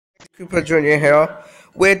Cooper Jr. here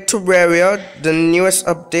with Terraria, the newest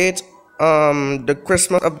update, the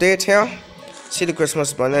Christmas update here. See the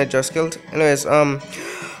Christmas bunny I just killed. Anyways, I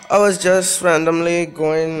was just randomly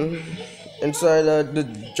going inside the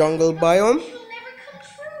jungle biome,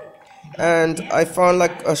 and I found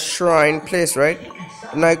like a shrine place, right?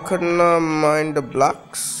 And I couldn't mine the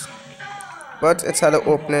blocks, but it's had an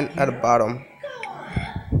opening at the bottom.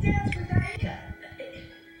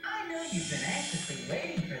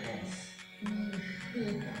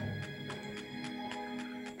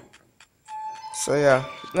 So yeah,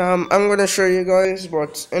 I'm gonna show you guys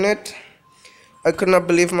what's in it. I could not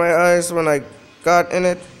believe my eyes when I got in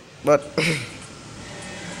it, but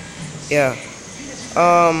yeah.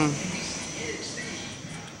 Um,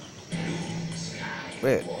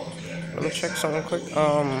 Wait, let me check something quick.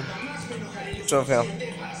 It's over here.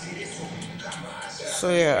 So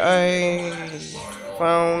yeah, I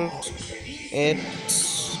found it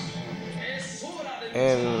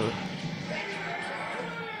in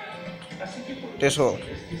this hole.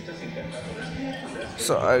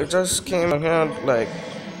 So I just came here like,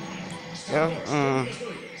 yeah,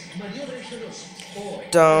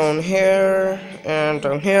 down here and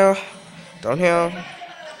down here, down here.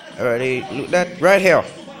 Already look that right here.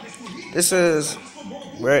 This is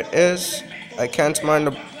where it is. I can't mind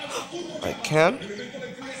the. I can.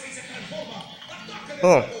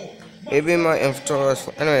 Oh, maybe my inventory is.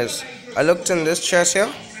 Anyways, I looked in this chest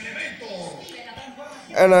here,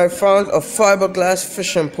 and I found a fiberglass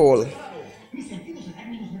fishing pole.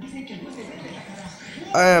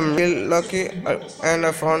 I am really lucky, and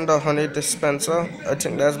I found a honey dispenser. I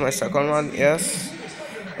think that's my second one. Yes.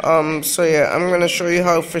 So yeah, I'm gonna show you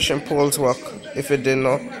how fishing poles work. If you didn't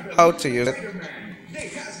know how to use it,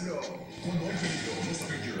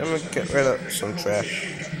 let me get rid of some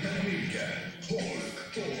trash.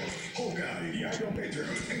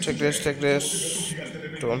 Take this, take this.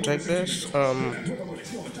 Don't take this.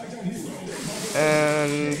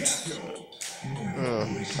 And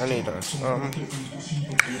I need that.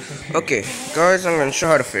 Okay, guys, I'm gonna show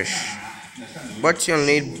how to fish. But you'll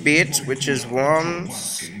need bait, which is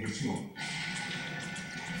worms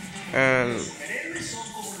and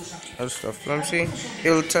other stuff. Let me see.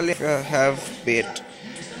 It'll tell you if you have bait.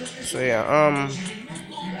 So yeah,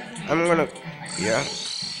 I'm gonna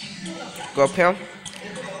go up here.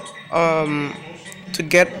 To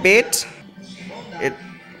get bait,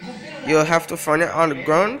 you'll have to find it on the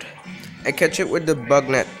ground and catch it with the bug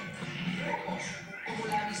net.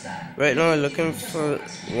 Right now, I'm looking for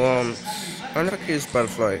worms. I wonder if I can use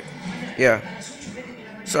butterfly. Yeah.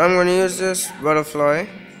 So I'm gonna use this butterfly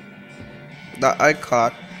that I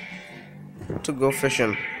caught to go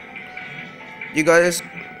fishing. You guys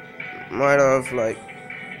might have like,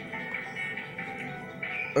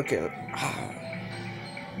 okay.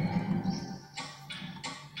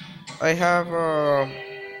 I have a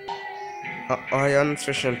iron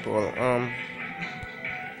fishing pole.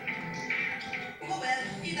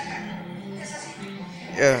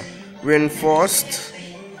 Yeah, reinforced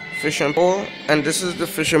fishing pole, and this is the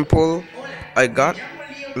fishing pole I got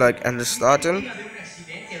like at the starting.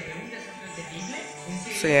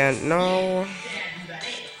 So yeah, now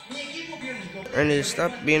I need to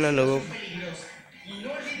stop being a noob.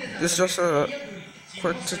 This is just a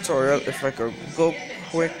quick tutorial. If I could go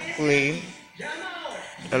quickly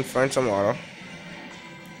and find some water.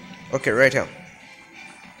 Okay, right here.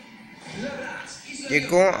 You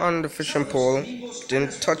go on the fishing pole, then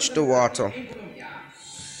touch the water.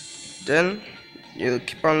 Then you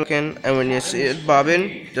keep on looking, and when you see it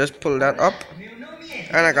bobbing, just pull that up.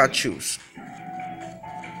 And I got shoes.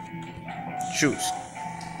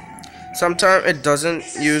 Sometimes it doesn't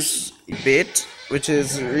use bait, which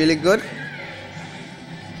is really good.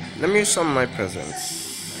 Let me use some of my presents.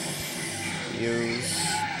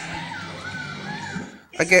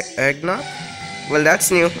 I get eggnog. Well,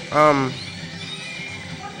 that's new.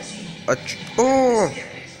 Oh,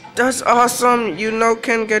 that's awesome. You now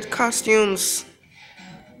can get costumes.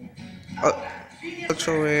 I'll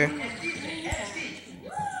throw away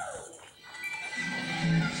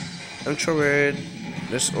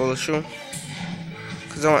this old shoe,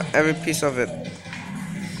 because I want every piece of it.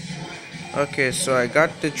 Okay, so I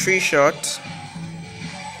got the tree shot,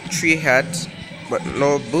 tree hat, but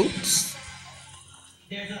no boots.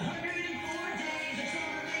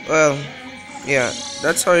 Well, yeah,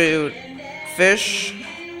 that's how you fish.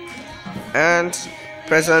 And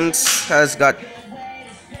presents had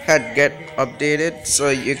get updated, so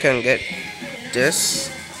you can get this.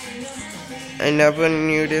 I never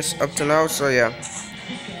knew this up to now, so yeah.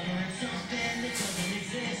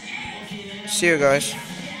 See you guys.